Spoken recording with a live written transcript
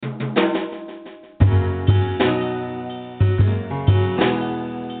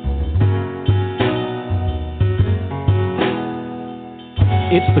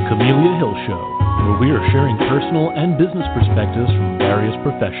Camellia Hill Show, where we are sharing personal and business perspectives from various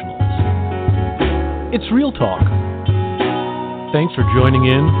professionals. It's real talk. Thanks for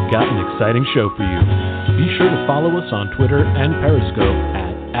joining in. Got an exciting show for you. Be sure to follow us on Twitter and Periscope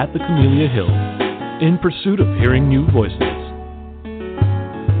at the Camellia Hill, in pursuit of hearing new voices.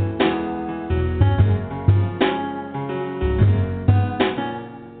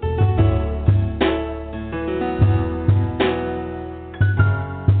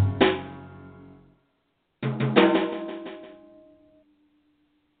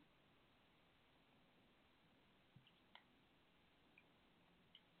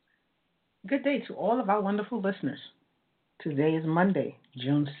 Good day to all of our wonderful listeners. Today is Monday,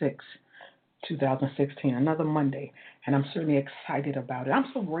 June 6, 2016, another Monday, and I'm certainly excited about it.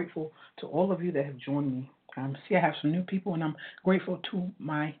 I'm so grateful to all of you that have joined me. See, I have some new people, and I'm grateful to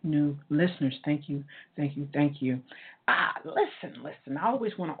my new listeners. Thank you, thank you, thank you. Listen, I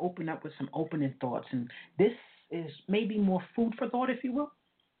always want to open up with some opening thoughts, and this is maybe more food for thought, if you will.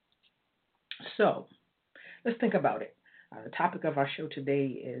 So, let's think about it. The topic of our show today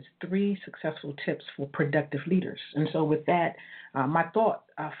is 3 successful tips for productive leaders. And so with that, my thought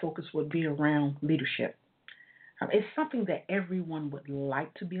focus would be around leadership. It's something that everyone would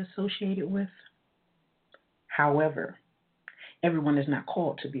like to be associated with. However, everyone is not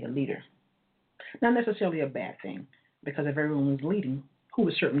called to be a leader. Not necessarily a bad thing, because if everyone was leading, who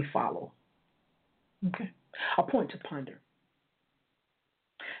would certainly follow? Okay. A point to ponder.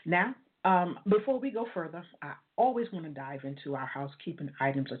 Now, before we go further, I always want to dive into our housekeeping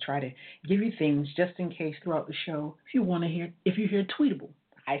items or try to give you things just in case throughout the show. If you hear tweetable,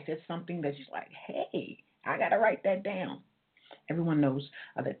 I said something that's just like, hey, I got to write that down. Everyone knows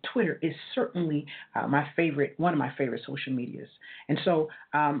that Twitter is certainly one of my favorite social medias. And so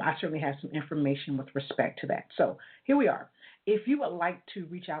I certainly have some information with respect to that. So here we are. If you would like to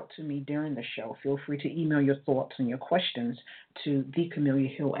reach out to me during the show, feel free to email your thoughts and your questions to The Camellia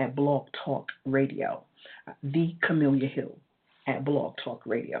Hill at Blog Talk Radio. The Camellia Hill at Blog Talk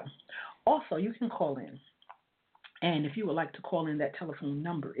Radio. Also, you can call in. And if you would like to call in, that telephone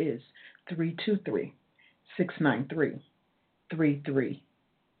number is 323-693-3320.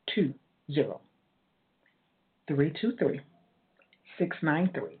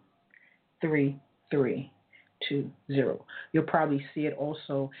 323-693-3320. You'll probably see it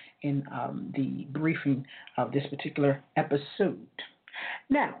also in the briefing of this particular episode.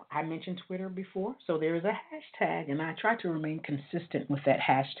 Now, I mentioned Twitter before, so there is a hashtag, and I try to remain consistent with that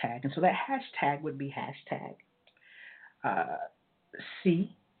hashtag. And so that hashtag would be hashtag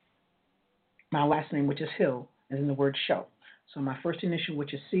C, my last name, which is Hill, is in the word show. So my first initial,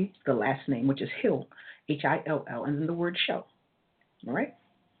 which is C, the last name, which is Hill, Hill, and then the word show. All right?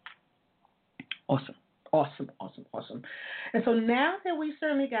 Awesome. And so now that we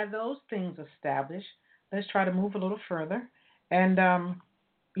certainly got those things established, let's try to move a little further. And, I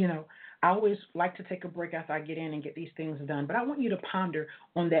always like to take a break after I get in and get these things done. But I want you to ponder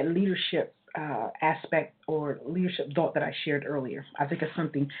on that leadership aspect or leadership thought that I shared earlier. I think it's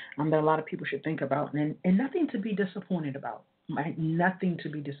something that a lot of people should think about and nothing to be disappointed about. Right? Nothing to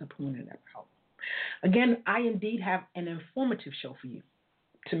be disappointed about. Again, I indeed have an informative show for you.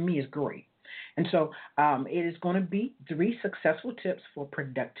 To me, it's great. And so it is going to be 3 successful tips for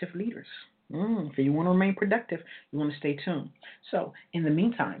productive leaders. If you want to remain productive, you want to stay tuned. So in the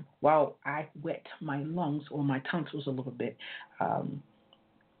meantime, while I wet my lungs or my tonsils a little bit,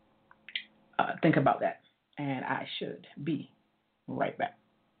 think about that. And I should be right back.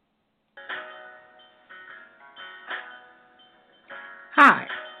 Hi,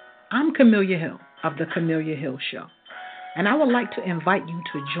 I'm Camellia Hill of The Camellia Hill Show. And I would like to invite you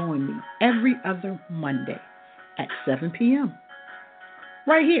to join me every other Monday at 7 p.m.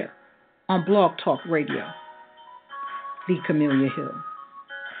 right here on Blog Talk Radio, The Camellia Hill.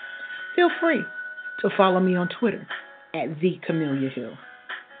 Feel free to follow me on Twitter at The Camellia Hill,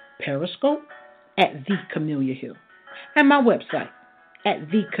 Periscope at The Camellia Hill, and my website at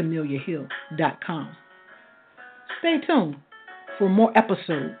thecamelliahill.com. Stay tuned for more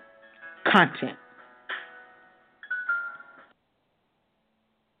episode content.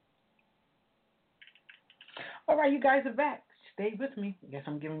 All right, you guys are back. Stay with me. I guess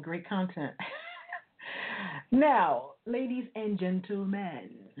I'm giving great content. Now, ladies and gentlemen,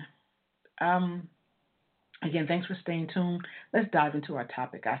 again, thanks for staying tuned. Let's dive into our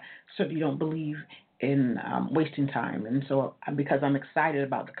topic. I certainly don't believe in wasting time, and so because I'm excited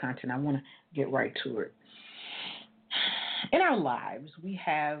about the content, I want to get right to it. In our lives, we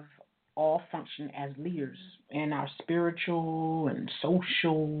have all function as leaders in our spiritual and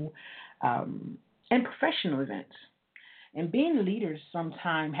social and professional events. And being leaders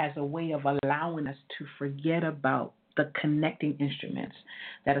sometimes has a way of allowing us to forget about the connecting instruments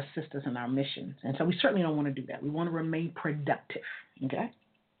that assist us in our missions. And so we certainly don't want to do that. We want to remain productive. Okay?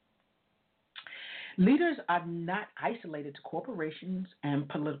 Leaders are not isolated to corporations and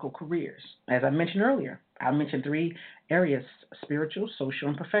political careers. As I mentioned earlier, I mentioned three areas: spiritual, social,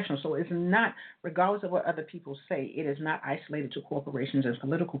 and professional. So it's not, regardless of what other people say, it is not isolated to corporations and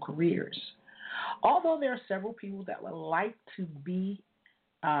political careers. Although there are several people that would like to be,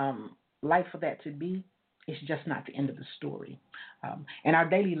 like for that to be, it's just not the end of the story. In our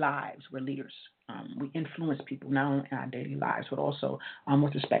daily lives, we're leaders. We influence people not only in our daily lives, but also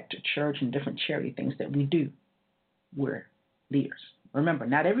with respect to church and different charity things that we do. We're leaders. Remember,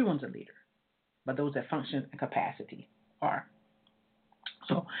 not everyone's a leader, but those that function in capacity are.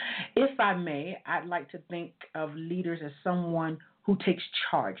 So, if I may, I'd like to think of leaders as someone who takes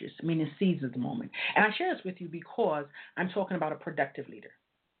charges, meaning seizes the moment. And I share this with you because I'm talking about a productive leader.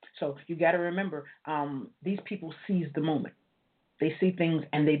 So you got to remember, these people seize the moment. They see things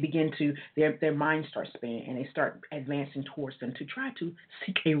and they begin to, their mind starts spinning and they start advancing towards them to try to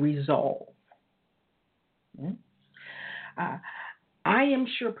seek a resolve. Mm-hmm. Uh, I am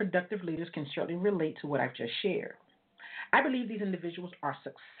sure productive leaders can certainly relate to what I've just shared. I believe these individuals are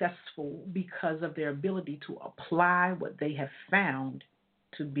successful because of their ability to apply what they have found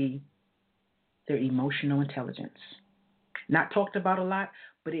to be their emotional intelligence. Not talked about a lot,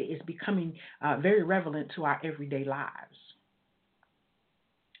 but it is becoming very relevant to our everyday lives.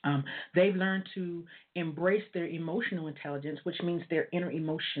 Um, they've learned to embrace their emotional intelligence, which means their inner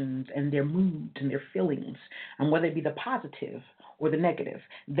emotions and their moods and their feelings, and whether it be the positive or the negative.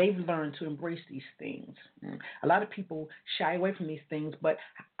 They've learned to embrace these things. A lot of people shy away from these things, but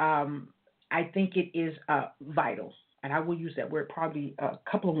I think it is vital. And I will use that word probably a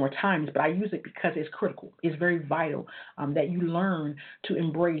couple of more times, but I use it because it's critical. It's very vital that you learn to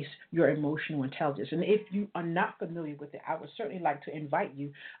embrace your emotional intelligence. And if you are not familiar with it, I would certainly like to invite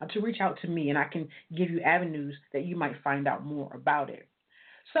you to reach out to me, and I can give you avenues that you might find out more about it.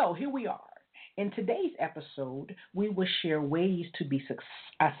 So here we are. In today's episode, we will share ways to be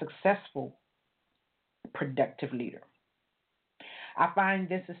a successful, productive leader. I find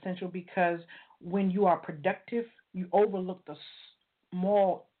this essential because when you are productive, you overlook the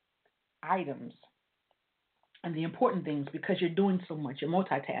small items and the important things because you're doing so much, you're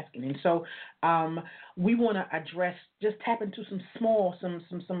multitasking. And so we want to address, just tap into some small, some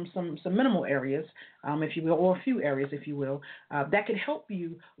minimal areas, if you will, or a few areas, if you will, that could help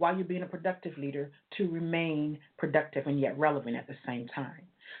you while you're being a productive leader to remain productive and yet relevant at the same time.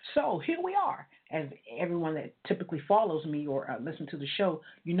 So here we are. As everyone that typically follows me or listen to the show,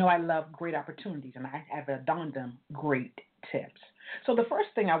 you know I love great opportunities, and I have donned them great tips. So the first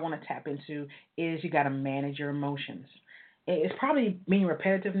thing I want to tap into is you got to manage your emotions. It's probably being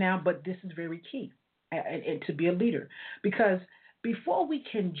repetitive now, but this is very key to be a leader, because before we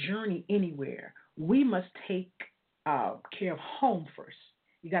can journey anywhere, we must take care of home first.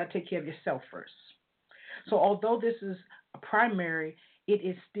 You got to take care of yourself first. So although this is a primary, it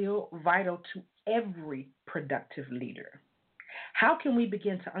is still vital to every productive leader. How can we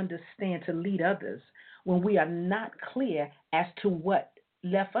begin to understand to lead others when we are not clear as to what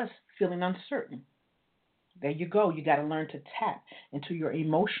left us feeling uncertain? There you go. You got to learn to tap into your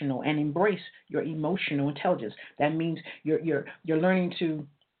emotional and embrace your emotional intelligence. That means you're learning to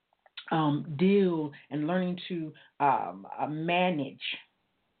deal and learning to manage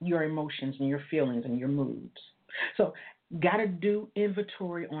your emotions and your feelings and your moods. So, got to do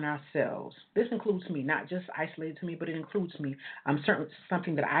inventory on ourselves. This includes me, not just isolated to me, but it includes me. Certainly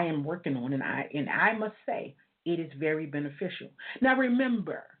something that I am working on, and I must say it is very beneficial. Now,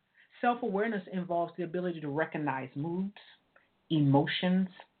 remember, self-awareness involves the ability to recognize moods, emotions,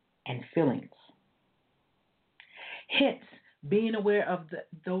 and feelings. Hence, being aware of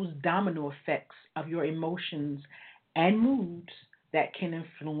those domino effects of your emotions and moods that can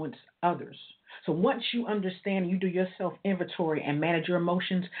influence others. So once you understand, you do your self inventory and manage your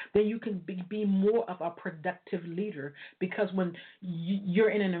emotions, then you can be more of a productive leader. Because when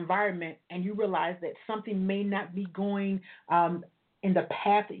you're in an environment and you realize that something may not be going in the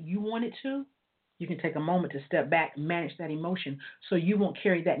path that you want it to, you can take a moment to step back and manage that emotion so you won't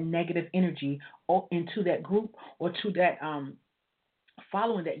carry that negative energy into that group or to that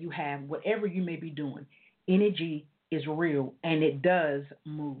following that you have, whatever you may be doing. Energy is real and it does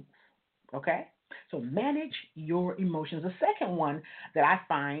move. Okay? So manage your emotions. The second one that I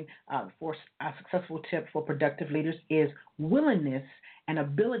find for a successful tip for productive leaders is willingness and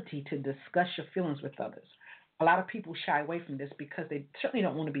ability to discuss your feelings with others. A lot of people shy away from this because they certainly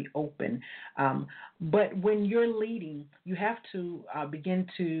don't want to be open. But when you're leading, you have to begin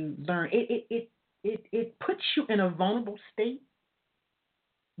to learn. It puts you in a vulnerable state,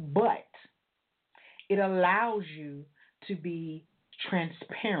 but it allows you to be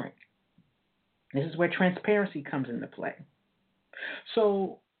transparent. This is where transparency comes into play.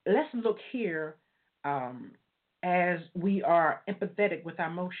 So let's look here um, as we are empathetic with our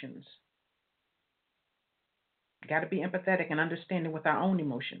emotions. Got to be empathetic and understanding with our own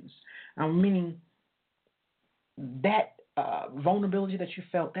emotions. Meaning that vulnerability that you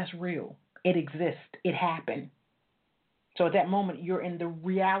felt, that's real. It exists. It happened. So at that moment, you're in the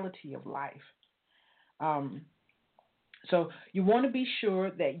reality of life. Um, so you want to be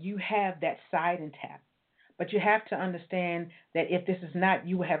sure that you have that side intact. But you have to understand that if this is not,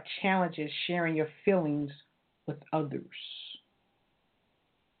 you will have challenges sharing your feelings with others.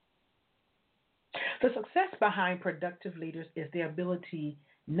 The success behind productive leaders is their ability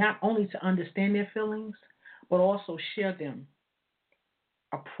not only to understand their feelings, but also share them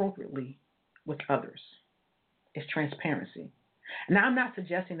appropriately with others. It's transparency. Now, I'm not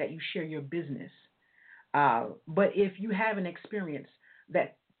suggesting that you share your business, but if you have an experience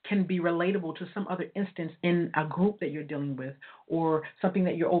that can be relatable to some other instance in a group that you're dealing with or something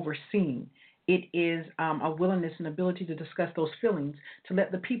that you're overseeing, it is a willingness and ability to discuss those feelings to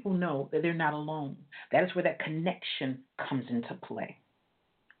let the people know that they're not alone. That is where that connection comes into play.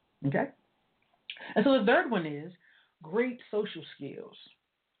 Okay? And so the third one is great social skills.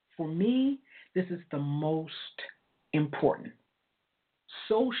 For me, this is the most important.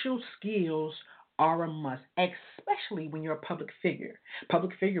 Social skills are a must, especially when you're a public figure.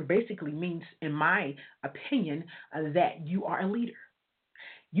 Public figure basically means, in my opinion, that you are a leader.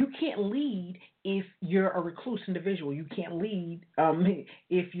 You can't lead if you're a recluse individual. You can't lead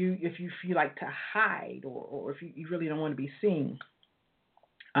if you like to hide or if you really don't want to be seen.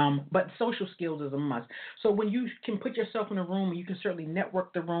 But social skills is a must. So when you can put yourself in a room, you can certainly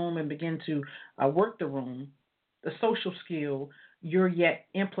network the room and begin to work the room. The social skill you're yet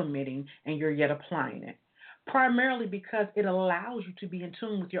implementing and you're yet applying it. Primarily because it allows you to be in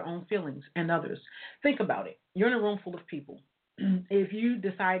tune with your own feelings and others. Think about it. You're in a room full of people. If you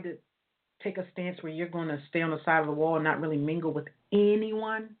decide to take a stance where you're going to stay on the side of the wall and not really mingle with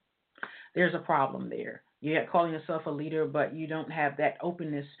anyone, there's a problem there. You're calling yourself a leader, but you don't have that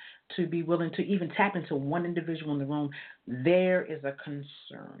openness to be willing to even tap into one individual in the room. There is a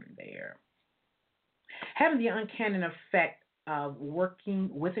concern there. Having the uncanny effect of working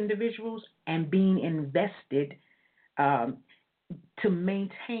with individuals and being invested um, to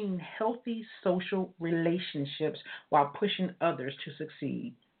maintain healthy social relationships while pushing others to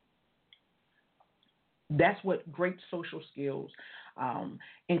succeed. That's what great social skills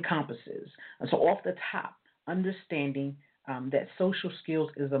encompasses. And so, off the top, understanding that social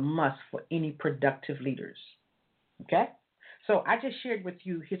skills is a must for any productive leaders. Okay? So, I just shared with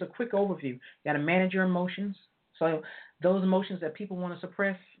you, here's a quick overview. You got to manage your emotions. So, those emotions that people want to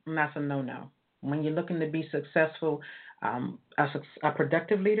suppress, that's a no no. When you're looking to be successful, a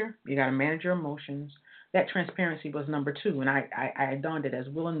productive leader, you got to manage your emotions. That transparency was number two, and I donned it as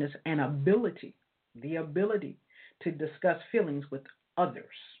willingness and ability, the ability to discuss feelings with others.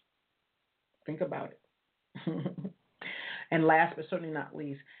 Think about it. And last but certainly not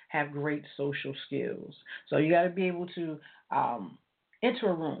least, have great social skills. So you got to be able to enter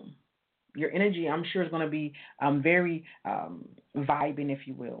a room. Your energy, I'm sure, is going to be very vibing, if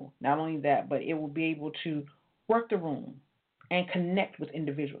you will. Not only that, but it will be able to work the room and connect with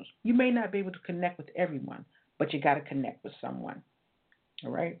individuals. You may not be able to connect with everyone, but you got to connect with someone.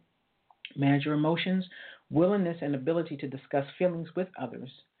 All right? Manage your emotions, willingness and ability to discuss feelings with others,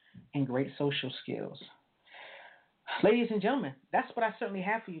 and great social skills. Ladies and gentlemen, that's what I certainly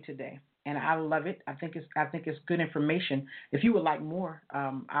have for you today, and I love it. I think it's good information. If you would like more,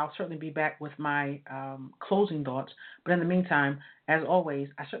 I'll certainly be back with my closing thoughts. But in the meantime, as always,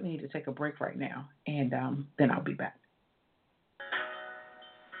 I certainly need to take a break right now, and then I'll be back.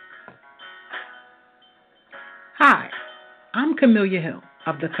 Hi, I'm Camelia Hill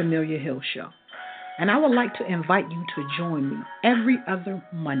of the Camelia Hill Show, and I would like to invite you to join me every other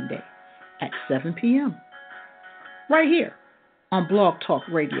Monday at 7 p.m. right here on Blog Talk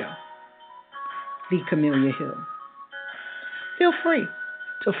Radio, The Camelia Hill. Feel free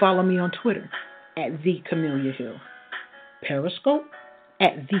to follow me on Twitter at The Camelia Hill, Periscope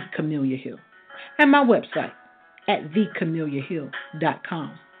at The Camelia Hill, and my website at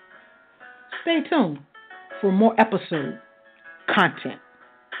thecameliahill.com. Stay tuned for more episode content.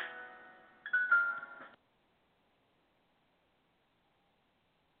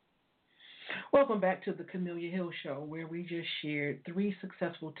 Welcome back to the Camellia Hill Show, where we just shared 3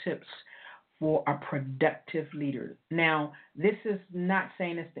 successful tips for a productive leader. Now, this is not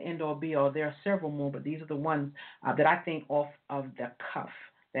saying it's the end all be all. There are several more, but these are the ones that I think off of the cuff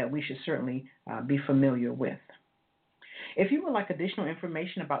that we should certainly be familiar with. If you would like additional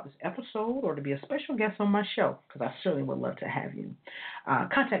information about this episode or to be a special guest on my show, because I certainly would love to have you,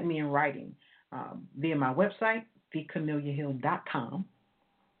 contact me in writing via my website, thecameliahill.com,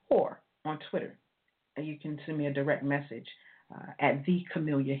 or on Twitter. And you can send me a direct message at The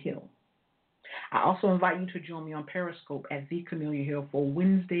Camellia Hill. I also invite you to join me on Periscope at The Camellia Hill for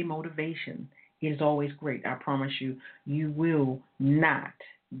Wednesday Motivation. It is always great. I promise you, you will not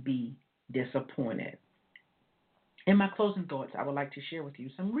be disappointed. In my closing thoughts, I would like to share with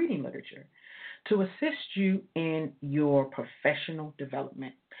you some reading literature to assist you in your professional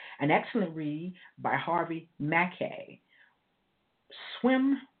development. An excellent read by Harvey Mackay,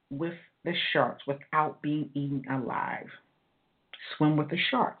 Swim with the Sharks Without Being Eaten Alive. Swim with the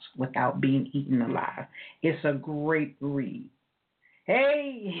Sharks Without Being Eaten Alive. It's a great read.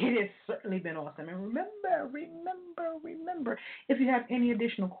 Hey, it has certainly been awesome. And remember, if you have any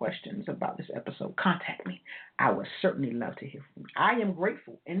additional questions about this episode, contact me. I would certainly love to hear from you. I am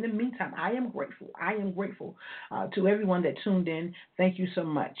grateful. In the meantime, I am grateful to everyone that tuned in. Thank you so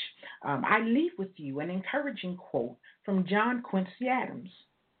much. I leave with you an encouraging quote from John Quincy Adams.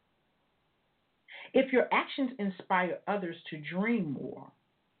 If your actions inspire others to dream more,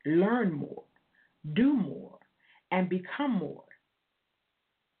 learn more, do more, and become more,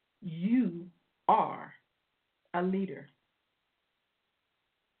 you are a leader.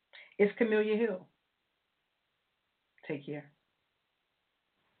 It's Camellia Hill. Take care.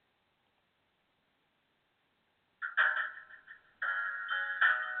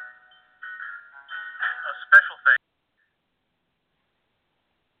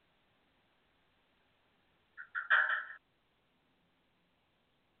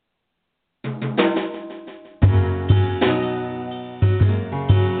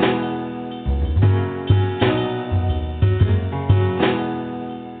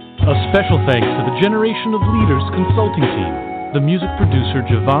 A special thanks to the Generation of Leaders consulting team, the music producer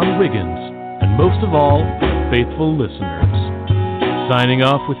Javon Wiggins, and most of all, faithful listeners. Signing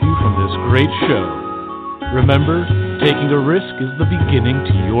off with you from this great show. Remember, taking a risk is the beginning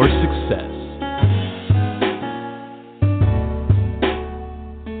to your success.